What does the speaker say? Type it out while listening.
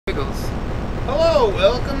Hello,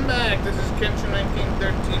 welcome back. This is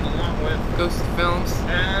Kenshin1913 along with Ghostyfilms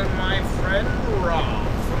and my friend Rob.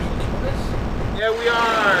 Yeah, we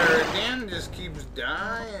are. Dan just keeps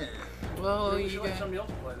dying. Well, you should let somebody else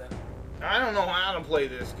play then. I don't know how to play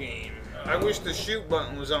this game. I wish the shoot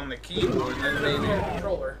button was on the keyboard, and then maybe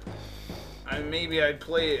controller. Maybe I'd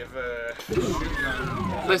play it if the shoot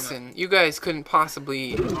gun. Listen, you guys couldn't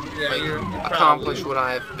possibly you're accomplish probably, what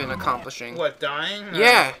I've been accomplishing. What, dying?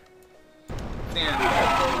 Yeah. Dan.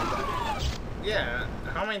 Yeah.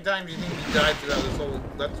 How many times do you think you died throughout this whole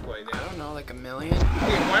Let's Play, Dan? I don't know, like a million?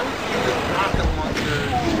 Hey, why would you use a rocket launcher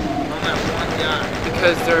on that one guy?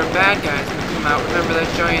 Because there are bad guys who come out. Remember that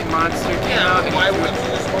giant monster came out? Yeah, why wouldn't you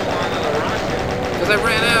just hold on to the rocket? Because I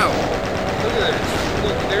ran out. Look at this.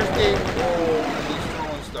 Look, there's Dave Grohl and he's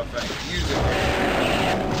throwing stuff at you. Use it.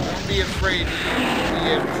 Don't be afraid to use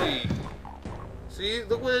BFG. See,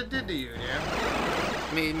 look what it did to you, yeah?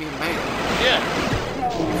 Made me mad. Yeah.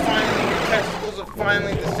 Finally, your testicles have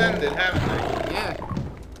finally descended, haven't they?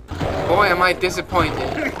 Yeah. Boy, am I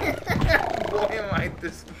disappointed. Boy, am I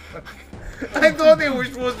disappointed. I thought they were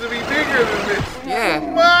supposed to be bigger than this. Yeah.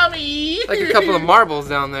 Mommy! Like a couple of marbles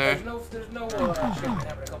down there. There's no shit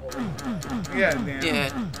having a couple of them. Yeah, Dan.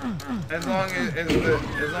 Yeah. As long as the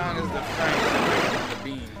Franks are the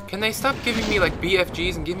beam. Can they stop giving me like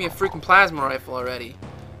BFGs and give me a freaking plasma rifle already?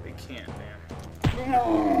 They can't, Dan.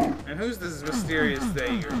 And who's this mysterious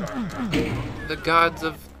they you're talking about? The gods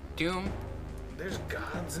of doom? There's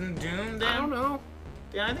gods in Doom, Dan? I don't know.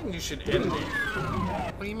 Yeah, I think you should end it.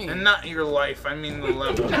 What do you mean? And not your life, I mean the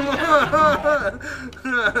level.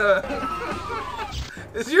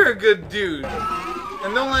 Because you're a good dude.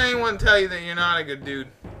 And don't let anyone tell you that you're not a good dude.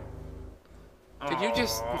 Could you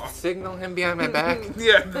just signal him behind my back?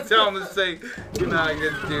 Yeah, tell him to say you're not a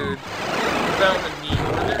good dude. That would be neat,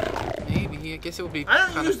 wouldn't it? Maybe. I guess it would be.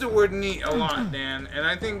 I don't use the word neat a lot, Dan, and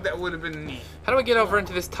I think that would have been neat. How do I get over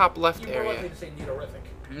into this top left You were likely area? to say neaterific.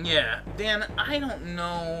 Yeah, Dan, I don't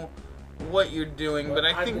know what you're doing, but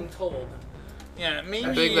I I've think... been told. Yeah,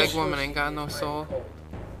 maybe... Big leg woman ain't got no soul.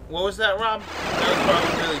 What was that, Rob? That was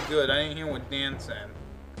probably really good. I didn't hear what Dan said.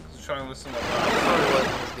 I was trying to listen to what Rob said. Probably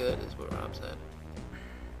wasn't as good as what Rob said.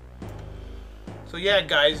 So yeah,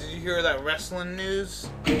 guys, did you hear that wrestling news?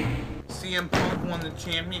 CM Punk won the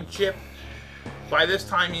championship. By this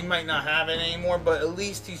time, he might not have it anymore, but at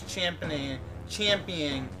least he's championing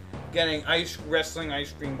getting wrestling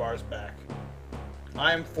ice cream bars back.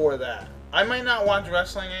 I am for that. I might not watch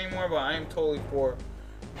wrestling anymore, but I am totally for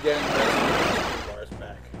getting wrestling ice cream bars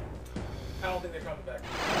back. I don't think they're coming back.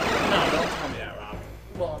 No, don't tell me that, Rob.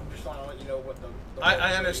 Well, I'm just trying to let you know what the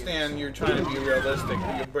I understand you're trying to be realistic,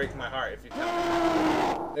 but you'll break my heart if you tell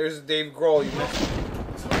me. There's Dave Grohl, you missed it.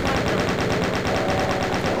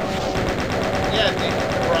 Yeah, thank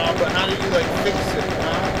you, Rob, but how do you, like, fix it,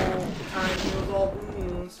 huh? time he was all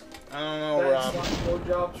booze. I don't know, Rob.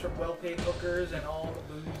 Blowjobs from well-paid hookers and all the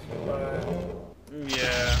booze you buy.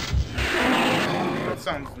 Yeah. That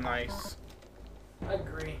sounds nice. I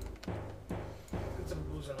agree. Get some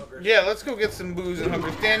booze and hookers. Yeah, let's go get some booze and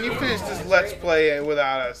hookers. Dan, you finished this Let's Play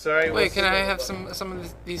without us, alright? Wait, can I have some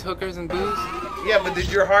of these hookers and booze? Yeah, but did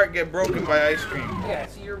your heart get broken by ice cream? Yeah,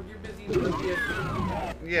 see, you're busy with the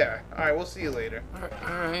BFG. Yeah. Alright, we'll see you later.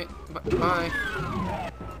 Alright. Bye.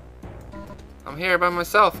 I'm here by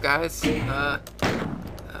myself, guys. I'm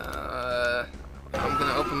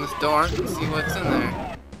gonna open this door and see what's in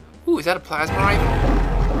there. Ooh, is that a plasma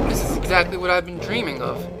rifle? This is exactly what I've been dreaming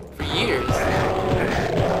of for years.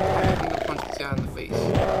 I'm gonna punch this guy in the face.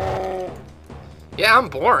 Yeah, I'm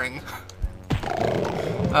boring.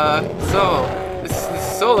 So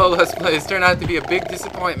this solo Let's Play has turned out to be a big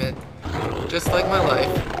disappointment, just like my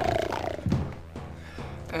life.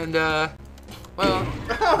 And well.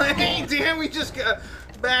 Oh, hey, Dan, we just got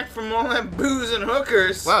back from all that booze and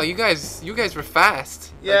hookers. Wow, you guys were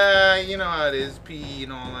fast. Yeah, you know how it is, pee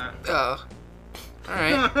and all that. Oh.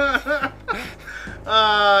 Alright.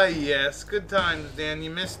 Yes, good times, Dan. You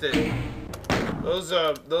missed it.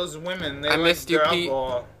 Those women, they I liked missed you, their Pete.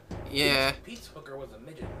 alcohol. Yeah. Pete's hooker was a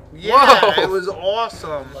midget. Yeah, Whoa. it was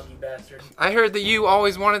awesome. Lucky bastard. I heard that you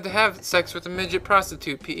always wanted to have sex with a midget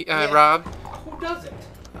prostitute, Rob. Who doesn't?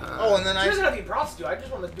 Oh, and then She doesn't have to be a prostitute. I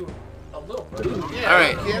just want to do a little version. Yeah,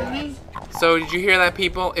 Alright. are you kidding me? So did you hear that,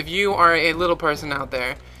 people? If you are a little person out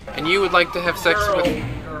there and you would like to have sex with...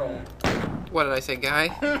 Girl. What did I say, guy?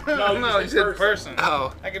 No, you said person.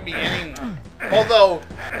 Oh. I could be anyone. Although,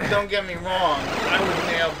 don't get me wrong, I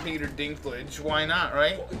would nail Peter Dinklage. Why not,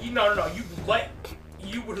 right? No.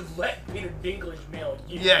 You would have let Peter Dinklage nail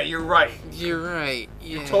you. Yeah, you're right. You're right.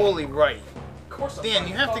 Yeah. You're totally right. Of course. Dan,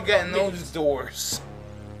 you have to get in those doors.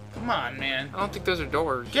 Come on, man. I don't think those are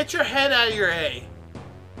doors. Get your head out of your A.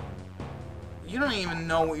 You don't even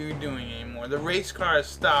know what you're doing anymore. The race car has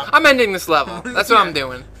stopped. I'm ending this level. That's what I'm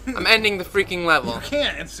doing. I'm ending the freaking level. You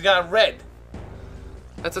can't. It's got red.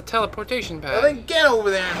 That's a teleportation pad. Well, then get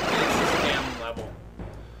over there and finish this damn level.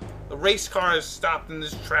 The race car has stopped and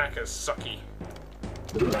this track is sucky.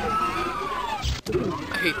 I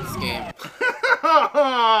hate this game.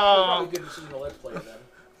 Probably good to see the Let's Play then.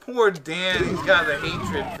 Poor Dan, he's got the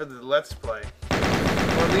hatred for the Let's Play. Or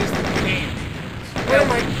at least the game.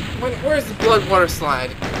 Where's the blood water slide?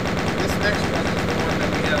 This next one is the one that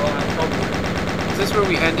we had a lot of trouble with. Is this where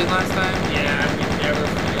we ended last time? Yeah, we never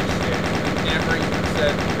finished it. We never even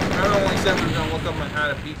said... Remember when we said we were going to look up on how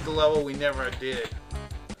to beat the level? We never did.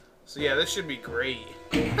 So yeah, this should be great.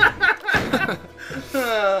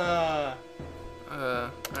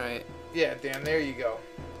 Alright. Yeah, Dan, there you go.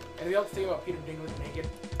 Anything else to say about Peter Dinklage naked?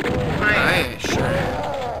 Alright,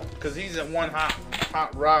 sure. Because he's at one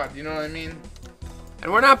hot rod, you know what I mean?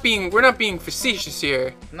 And we're not being facetious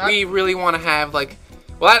here. We really want to have like,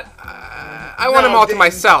 well, I want him all to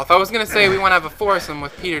myself. I was gonna say we want to have a foursome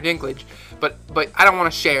with Peter Dinklage, but I don't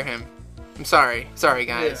want to share him. I'm sorry,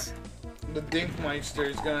 guys. Yeah. The Dinkmeister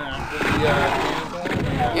is gonna have to be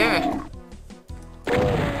Yeah.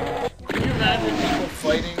 Can you imagine people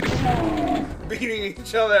fighting, beating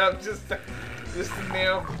each other up just to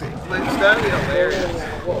nail Dinklage? That'd be hilarious.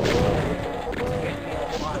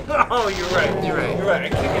 Oh, you're right. You're right. You're right. I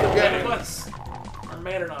keep forgetting. None of us are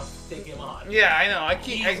man enough to take him on. Yeah, I know.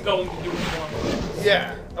 He's going to do it for him.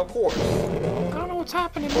 Yeah, of course. I don't know what's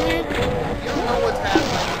happening, man. You don't know what's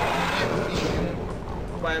happening. You can't beat him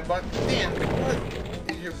by a bunch. Dan,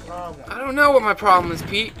 what is your problem? I don't know what my problem is,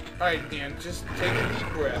 Pete. Alright, Dan, just take a deep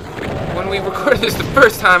breath. When we recorded this the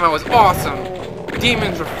first time, I was awesome.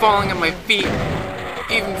 Demons were falling at my feet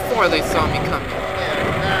even before they saw me coming.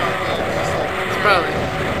 Yeah, now, Dan, just like... It's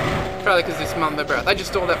probably because they smelled my breath. I just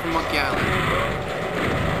stole that from Monkey Island.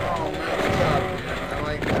 Oh, nice job, Dan. I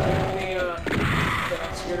like that. They're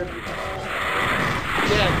not scared of you.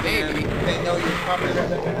 Yeah, Maybe. They know you're coming.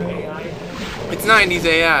 AI. It's 90s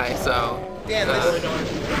AI, so... Dan,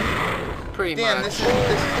 pretty Dan, much. this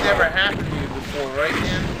has never happened to you before, right,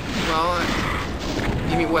 Dan? Well,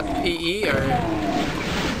 you mean what, the PE, or...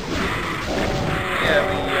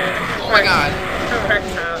 Yeah, Oh my god.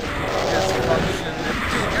 erectile dysfunction.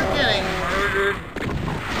 Dude, you're getting murdered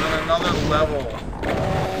on another level.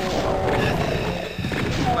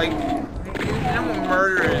 Like, you know what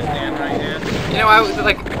murder is, Dan, right, Dan? You know, I was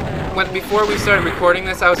like... Before we started recording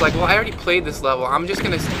this, I was like, well, I already played this level. I'm just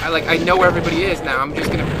gonna, I know where everybody is now. I'm just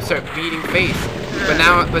gonna start beating face. But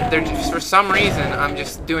they're just, for some reason, I'm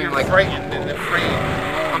just doing You're like, frightened and afraid.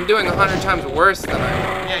 I'm doing 100 times worse than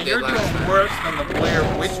I did you're last doing time. worse than the Blair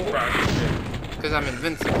Witch Project did. Because I'm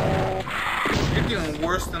invincible. You're doing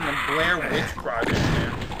worse than the Blair Witch Project,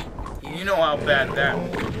 man. You know how bad that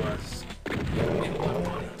movie was.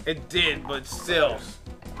 It did, but still.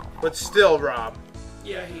 Rob.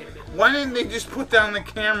 Yeah, he hated it. Why didn't they just put down the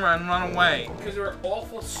camera and run away? Because they were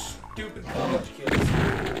awful, stupid college kids.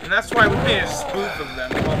 And that's why we made a spoof of them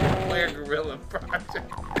called the Blair Gorilla Project.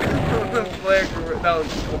 The Blair Gorilla. That was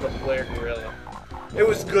called the Blair Gorilla. It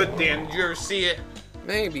was good, Dan. Did you ever see it?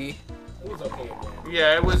 Maybe. It was okay.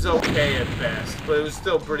 Yeah, it was okay at best, but it was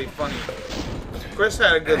still pretty funny. Chris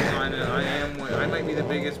had a good line, and I might be the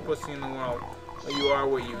biggest pussy in the world, but you are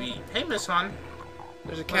what you eat. Hey, Miss Hun.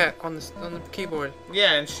 There's a cat on the keyboard.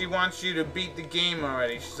 Yeah, and she wants you to beat the game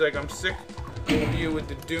already. She's like, I'm sick of you with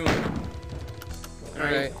the Doom.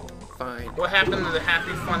 Alright, fine. What happened to the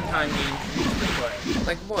Happy Fun Time games you used to play?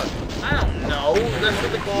 Like what? I don't know. That's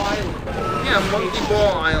what they call it. Yeah, Monkey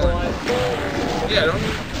Ball Island. Yeah, don't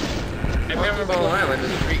you? Monkey Ball Island is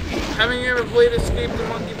a great game. Haven't you ever played Escape to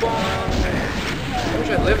Monkey Ball Island? I wish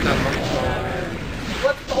I lived on Monkey Ball Island.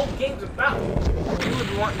 What the whole game's about?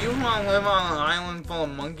 You want to live on an island full of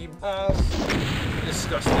monkey balls?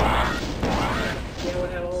 Disgusting, man. They would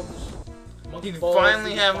have all those monkey You'd balls.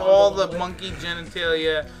 finally have all the monkey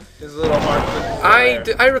genitalia. His little heart.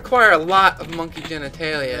 I require a lot of monkey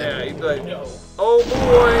genitalia. Yeah, you'd be like, oh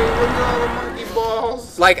boy, look at all the monkey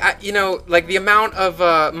balls. Like, like the amount of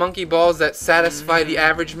monkey balls that satisfy the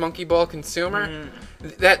average monkey ball consumer,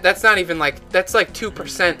 that's not even like, that's like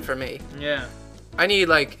 2% for me. Yeah. I need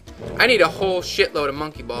a whole shitload of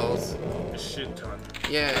monkey balls. A shit ton.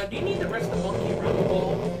 Yeah. Do you need the rest of the monkey around the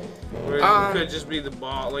ball? Or it could just be the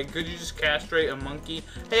ball. Like, could you just castrate a monkey?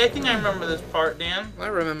 Hey, I think I remember this part, Dan. I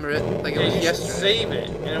remember it. Like Yeah, it was you should yesterday. save it.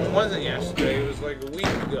 And it wasn't yesterday. It was like a week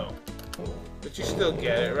ago. But you still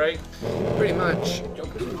get it, right? Pretty much.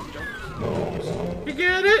 You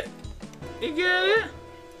get it? You get it?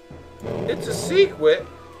 It's a secret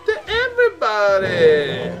to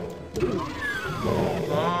everybody.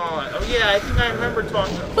 Oh yeah, I think I remember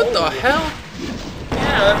talking. What the hell?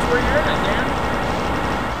 Yeah, that's where you're at, Dan.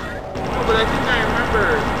 No, but I think I remember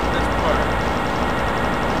this part.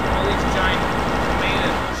 All these giant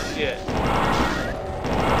tomatoes and shit.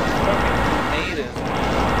 Fucking tomatoes,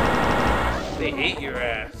 man. They hate your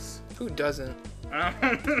ass. Who doesn't?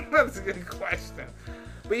 That's a good question.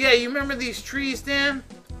 But yeah, you remember these trees, Dan?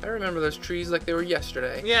 I remember those trees like they were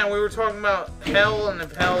yesterday. Yeah, we were talking about hell, and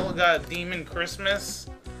if hell got a demon Christmas,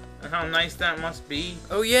 and how nice that must be.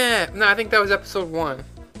 Oh yeah. No, I think that was episode 1.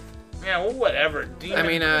 Yeah, well, whatever. Demon. I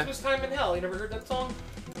mean, Christmas Time in Hell. You never heard that song?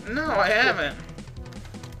 No, I haven't.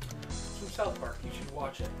 It's from South Park. You should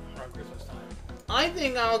watch it around Christmas time. I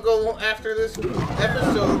think I'll go after this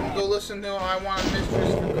episode and go listen to I Want a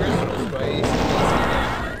Mistress for Christmas by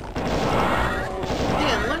AC/DC.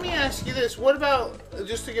 Dan, let me ask you this. What about,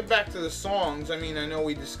 just to get back to the songs, I mean, I know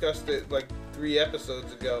we discussed it like 3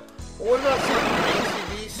 episodes ago, but what about something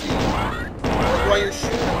from AC/DC? Like while you're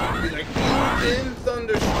shooting, you can be like, you've been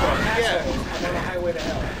thunderstruck. Yeah. I'm on the highway to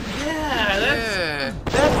hell. Yeah, Yeah.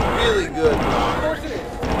 that's really good, Of bro. course it is.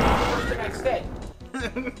 First thing I said.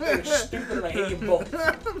 You're stupid and I hate you both.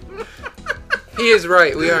 He is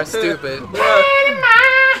right. We are stupid.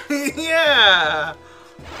 Yeah.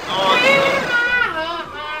 Awesome.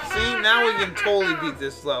 See, now we can totally beat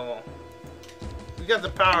this level. We got the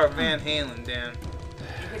power of Van Halen, Dan.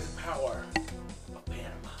 You get the power of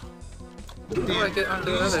Panama. Oh, I get on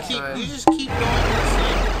the other side. You just keep going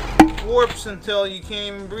in the same warps until you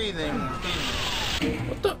can't even breathe anymore.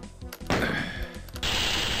 What the?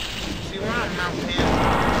 See, we're on Mount Panama.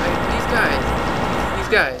 These guys. These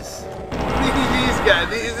guys.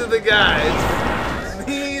 These are the guys.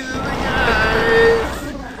 These are the guys.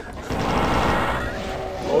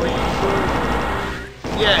 Oh,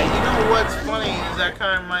 yeah, you know what's funny is that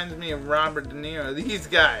kind of reminds me of Robert De Niro. These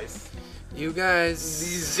guys. You guys.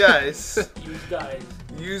 These guys. You guys.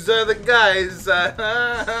 Yous are the guys.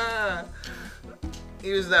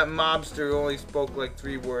 He was that mobster who only spoke like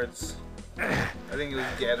 3 words. I think it was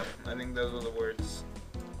get him. I think those were the words.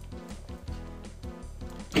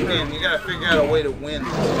 Man, you gotta figure out a way to win.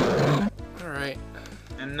 Alright.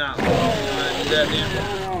 And not lose. You wanna do that,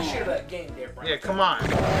 Dan? Share that game there, Brian. Yeah, come on.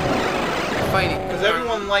 Fighting. Because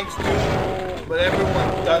everyone likes Doom, but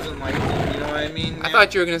everyone doesn't like Doom. You know what I mean? I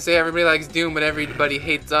thought you were gonna say everybody likes Doom, but everybody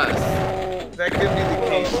hates us. That could be the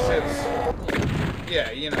case, since...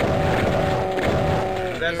 Yeah, you know.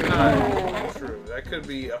 That's not true. That could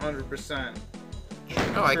be 100%.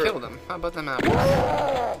 Oh, I True. killed him. How about them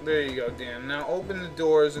apples? There you go, Dan. Now open the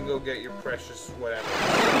doors and go get your precious whatever.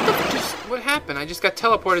 What happened? I just got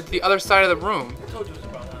teleported to the other side of the room. I told you it was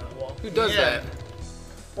about that wall. Who does Yeah. that?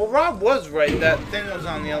 Well, Rob was right. That thing was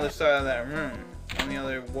on the other side of that room. On the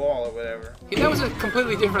other wall or whatever. That was a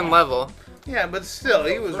completely different level. Yeah, but still,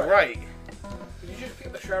 he was right. Did you just pick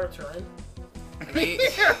up the Shroud of Turin?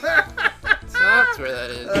 So that's where that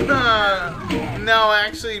is. No, I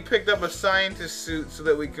actually picked up a scientist suit so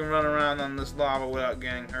that we can run around on this lava without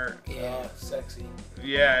getting hurt. Yeah. Sexy.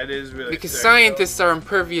 Yeah, it is really Because sick. scientists are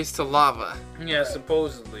impervious to lava. Yeah,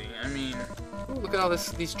 supposedly. I mean, Ooh, look at all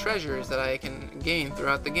these treasures that I can gain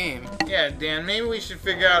throughout the game. yeah, Dan, maybe we should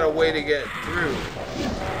figure out a way to get through.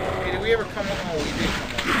 Hey, did we ever come on? Oh, we did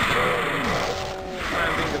come on. I'm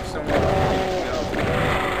trying to think of somewhere we could go.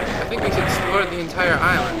 I think we should explore the entire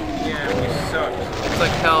island. Yeah, we sucked. It's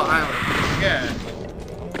like Hell Island. Yeah.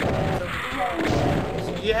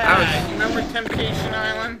 Yeah, you remember Temptation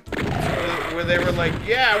Island? Where they were like,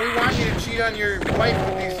 yeah, we want you to cheat on your wife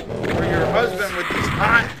with these, or your husband with these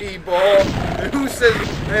hot people. And who says,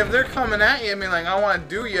 and if they're coming at you and being like, I want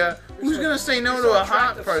to do ya, who's going to say no to a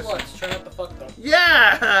hot person? Sluts. Try not to fuck them.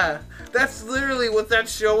 Yeah! That's literally what that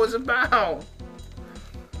show was about.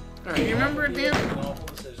 Alright. You remember it, Dan?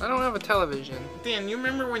 I don't have a television. Dan, you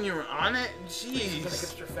remember when you were on it? Is that a Jeez.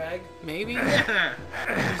 hipster fag? Maybe? Yeah.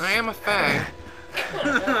 I am a fag.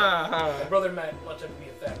 My brother might much have to be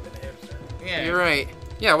a fag than a hipster. Yeah. You're right.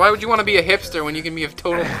 Yeah, why would you want to be a hipster when you can be a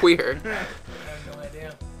total queer? I have no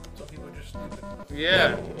idea. Some people are just stupid.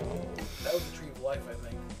 Yeah. That was the tree of life, I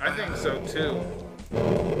think. I think so too.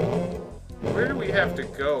 Where do we have to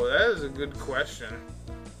go? That is a good question.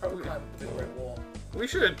 Probably climb the big red wall. We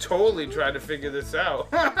should have totally tried to figure this out.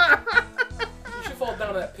 You should fall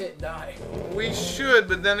down that pit and die. We should,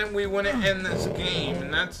 but then we wouldn't end this game,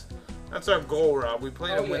 and that's our goal, Rob. We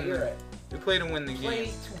play to win. You're right. We play to win the Play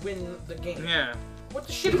game. to win the game. Yeah. What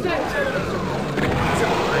the shit is that?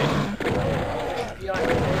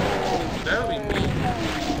 That'll be neat.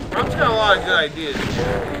 Rob's got a lot of good ideas.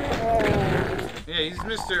 Yeah, he's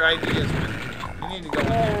Mr. Ideas Man. You need to go in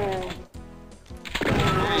there.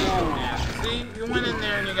 There you go, man. See? You went in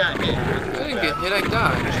there and you got hit. I didn't get hit, I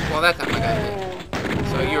dodged. Well, that time I got hit.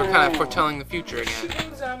 So you were kind of foretelling the future again.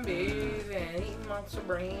 Shooting zombies and eating monster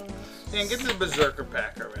brains. Dan, get the Berserker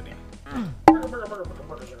pack already.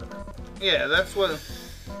 Yeah, that's what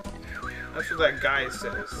that guy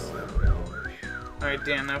says. Alright,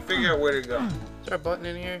 Dan, now figure out where to go. Is there a button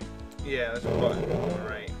in here? Yeah, there's a button.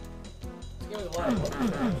 Alright.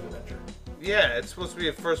 Yeah, it's supposed to be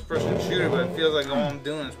a first-person shooter, but it feels like all I'm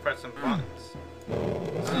doing is pressing buttons.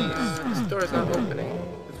 This door's not opening.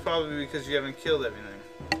 It's probably because you haven't killed everything.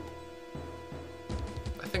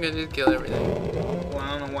 I think I did kill everything. Well,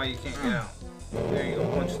 I don't know why you can't get out. There you go,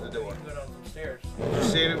 punch the door. Go down some stairs. Did you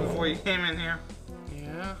save it before you came in here?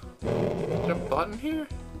 Yeah. Is there a button here?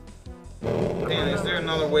 Dan, is there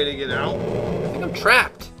another way to get out? I think I'm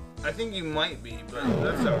trapped. I think you might be, but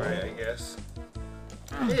that's alright, I guess.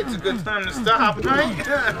 Hey, it's a good time to stop, right?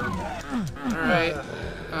 Alright.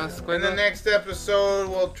 In the next episode,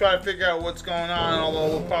 we'll try to figure out what's going on,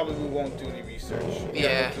 although we won't do any research.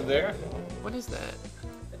 Yeah. What's there? What is that?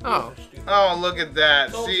 Oh. Oh, look at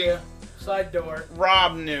that. Told See? ya. Side door.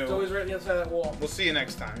 Rob knew. It's always right on the other side of that wall. We'll see you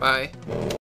next time. Bye.